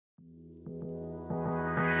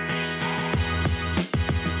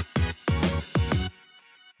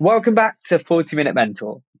Welcome back to 40-Minute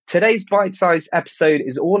Mentor. Today's bite-sized episode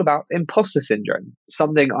is all about imposter syndrome,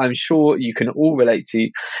 something I'm sure you can all relate to.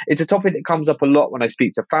 It's a topic that comes up a lot when I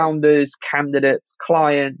speak to founders, candidates,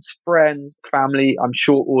 clients, friends, family. I'm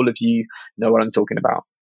sure all of you know what I'm talking about.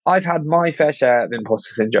 I've had my fair share of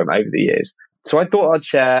imposter syndrome over the years, so I thought I'd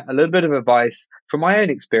share a little bit of advice from my own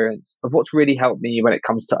experience of what's really helped me when it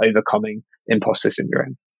comes to overcoming imposter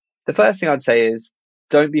syndrome. The first thing I'd say is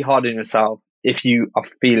don't be hard on yourself if you are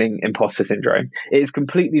feeling imposter syndrome. It is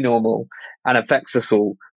completely normal and affects us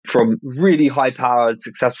all, from really high-powered,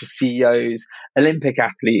 successful CEOs, Olympic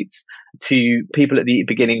athletes, to people at the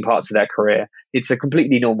beginning parts of their career. It's a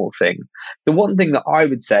completely normal thing. The one thing that I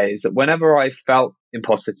would say is that whenever I felt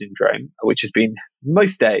imposter syndrome, which has been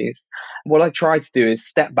most days, what I try to do is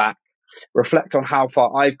step back, reflect on how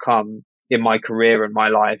far I've come in my career and my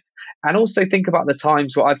life, and also think about the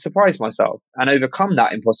times where I've surprised myself and overcome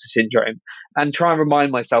that imposter syndrome, and try and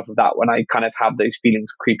remind myself of that when I kind of have those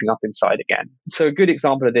feelings creeping up inside again. So a good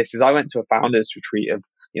example of this is I went to a founders retreat of,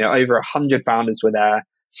 over 100 founders were there,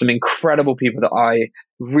 some incredible people that I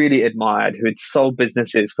really admired who had sold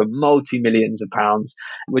businesses for multi-millions of pounds,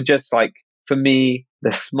 were just like, for me,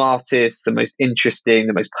 the smartest, the most interesting,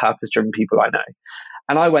 the most purpose-driven people I know.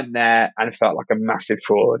 And I went there and felt like a massive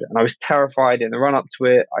fraud. And I was terrified in the run up to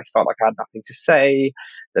it. I felt like I had nothing to say,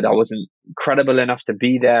 that I wasn't credible enough to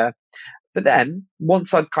be there. But then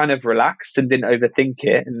once I'd kind of relaxed and didn't overthink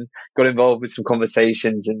it and got involved with some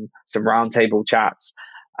conversations and some roundtable chats,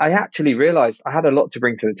 I actually realized I had a lot to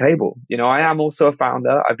bring to the table. I am also a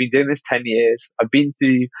founder. I've been doing this 10 years. I've been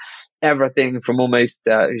through everything from almost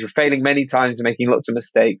failing many times and making lots of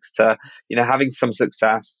mistakes to, having some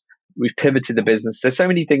success. We've pivoted the business. There's so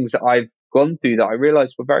many things that I've gone through that I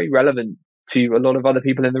realized were very relevant to a lot of other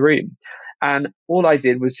people in the room. And all I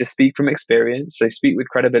did was just speak from experience. So speak with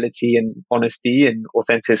credibility and honesty and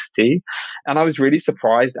authenticity. And I was really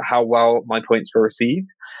surprised at how well my points were received.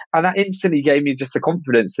 And that instantly gave me just the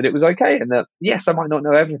confidence that it was okay. And that, yes, I might not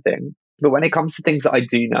know everything, but when it comes to things that I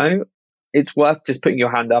do know, it's worth just putting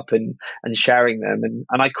your hand up and sharing them.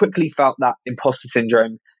 And I quickly felt that imposter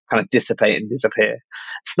syndrome kind of dissipate and disappear.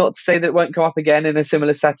 It's not to say that it won't come up again in a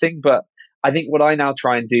similar setting, but I think what I now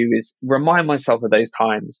try and do is remind myself of those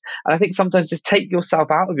times. And I think sometimes just take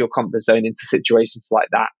yourself out of your comfort zone into situations like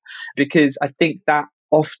that, because I think that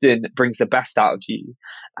often brings the best out of you.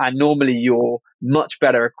 And normally you're much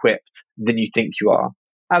better equipped than you think you are.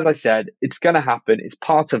 As I said, it's going to happen. It's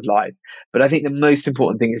part of life. But I think the most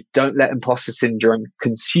important thing is don't let imposter syndrome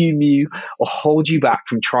consume you or hold you back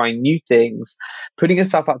from trying new things, putting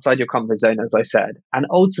yourself outside your comfort zone, as I said, and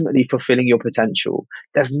ultimately fulfilling your potential.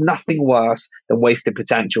 There's nothing worse than wasted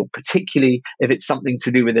potential, particularly if it's something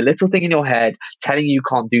to do with a little thing in your head telling you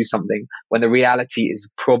can't do something when the reality is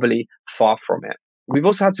probably far from it. We've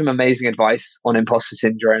also had some amazing advice on imposter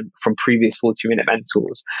syndrome from previous 40-Minute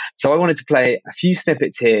Mentors. So I wanted to play a few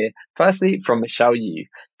snippets here. Firstly, from Michelle Yu,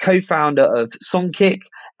 co-founder of Songkick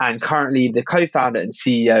and currently the co-founder and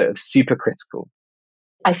CEO of Supercritical.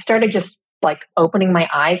 I started just opening my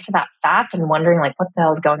eyes to that fact and wondering what the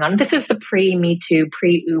hell is going on. This was the pre-Me Too,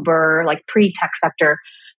 pre-Uber, pre-tech sector,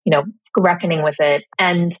 reckoning with it.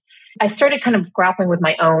 And I started kind of grappling with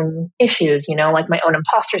my own issues, my own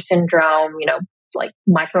imposter syndrome,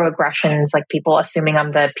 microaggressions, people assuming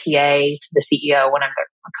I'm the PA to the CEO when I'm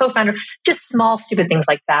the co-founder, just small, stupid things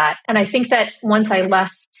like that. And I think that once I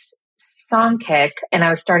left Songkick and I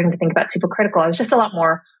was starting to think about Supercritical, I was just a lot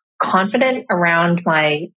more confident around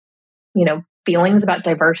my, feelings about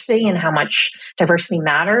diversity and how much diversity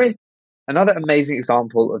matters. Another amazing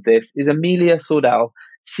example of this is Amelia Sordell,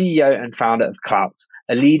 CEO and founder of Clout,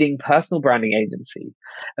 a leading personal branding agency.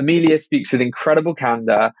 Amelia speaks with incredible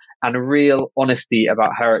candor and real honesty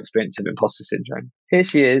about her experience of imposter syndrome. Here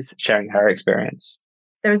she is sharing her experience.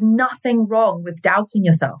 There is nothing wrong with doubting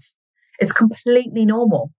yourself. It's completely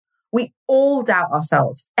normal. We all doubt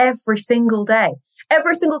ourselves every single day.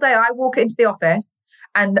 Every single day I walk into the office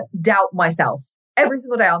and doubt myself. Every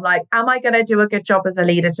single day I'm like, am I going to do a good job as a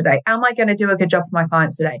leader today? Am I going to do a good job for my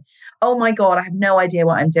clients today? Oh my God, I have no idea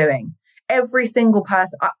what I'm doing. Every single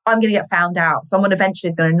person, I'm going to get found out. Someone eventually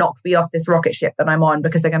is going to knock me off this rocket ship that I'm on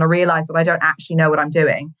because they're going to realize that I don't actually know what I'm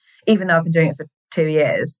doing, even though I've been doing it for 2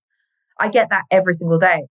 years. I get that every single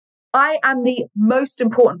day. I am the most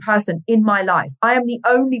important person in my life. I am the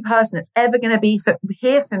only person that's ever going to be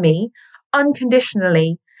here for me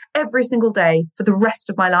unconditionally every single day for the rest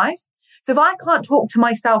of my life. So if I can't talk to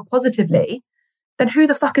myself positively, then who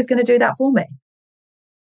the fuck is going to do that for me?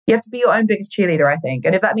 You have to be your own biggest cheerleader, I think.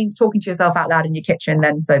 And if that means talking to yourself out loud in your kitchen,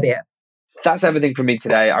 then so be it. That's everything from me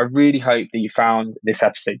today. I really hope that you found this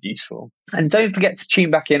episode useful. And don't forget to tune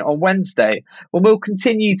back in on Wednesday when we'll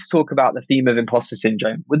continue to talk about the theme of imposter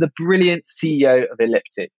syndrome with the brilliant CEO of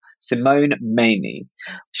Elliptic, Simone Maney.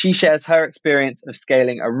 She shares her experience of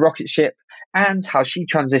scaling a rocket ship and how she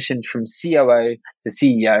transitioned from COO to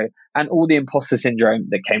CEO and all the imposter syndrome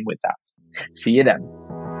that came with that. See you then.